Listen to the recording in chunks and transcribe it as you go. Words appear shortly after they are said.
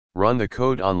Run the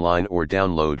code online or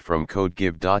download from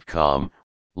codegive.com,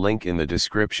 link in the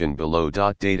description below.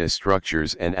 Data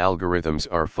structures and algorithms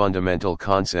are fundamental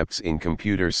concepts in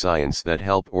computer science that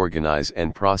help organize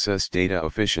and process data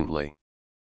efficiently.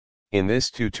 In this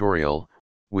tutorial,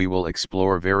 we will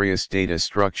explore various data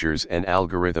structures and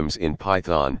algorithms in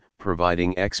Python,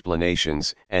 providing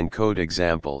explanations and code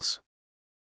examples.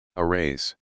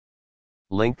 Arrays,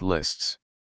 linked lists,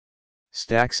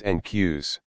 stacks and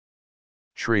queues,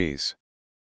 trees,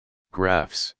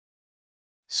 graphs,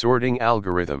 sorting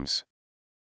algorithms,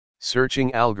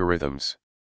 searching algorithms.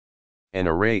 An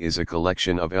array is a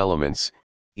collection of elements,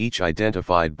 each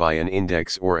identified by an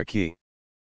index or a key.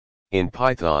 In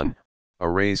Python,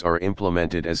 arrays are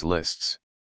implemented as lists.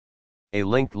 A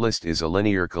linked list is a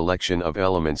linear collection of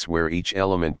elements where each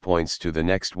element points to the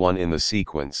next one in the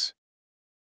sequence.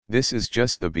 This is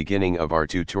just the beginning of our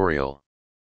tutorial.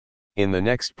 In the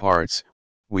next parts,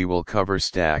 we will cover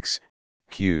stacks,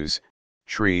 queues,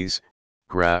 trees,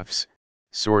 graphs,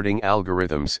 sorting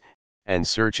algorithms, and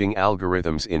searching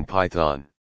algorithms in Python.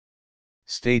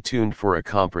 Stay tuned for a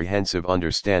comprehensive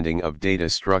understanding of data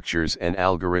structures and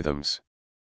algorithms.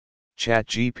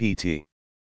 ChatGPT.